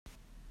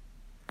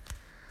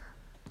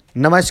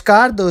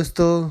नमस्कार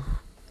दोस्तों।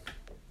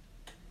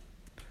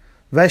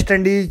 West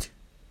Indies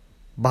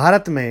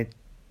Bharat में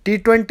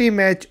T20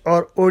 मैच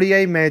और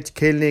ओडीआई मैच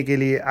खेलने के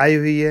लिए आई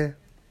हुई है।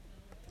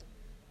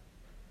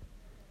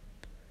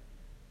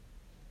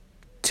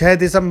 6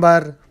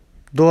 दिसंबर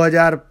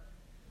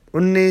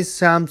 2019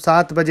 शाम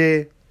 7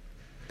 बजे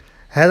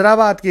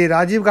हैदराबाद के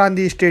राजीव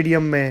गांधी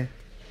स्टेडियम में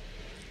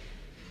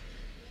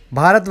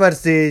भारत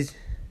वर्सेज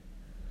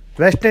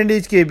वेस्ट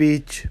इंडीज के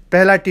बीच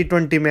पहला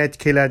T20 मैच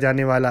खेला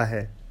जाने वाला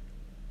है।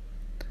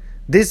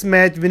 This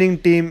match winning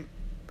team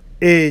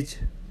is,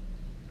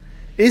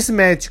 इस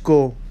मैच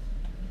को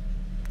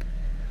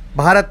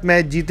भारत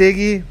मैच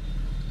जीतेगी।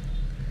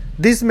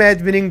 This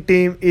match winning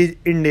team is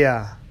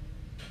India.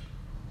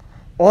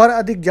 और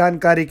अधिक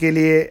जानकारी के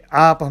लिए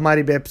आप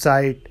हमारी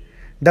वेबसाइट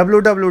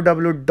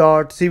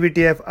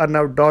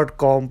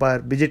www.cvtfernout.com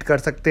पर विजिट कर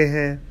सकते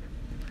हैं।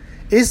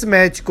 इस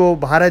मैच को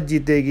भारत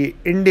जीतेगी।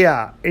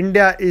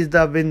 India is the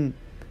win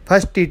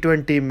first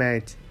T20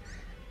 match.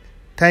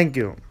 Thank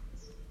you.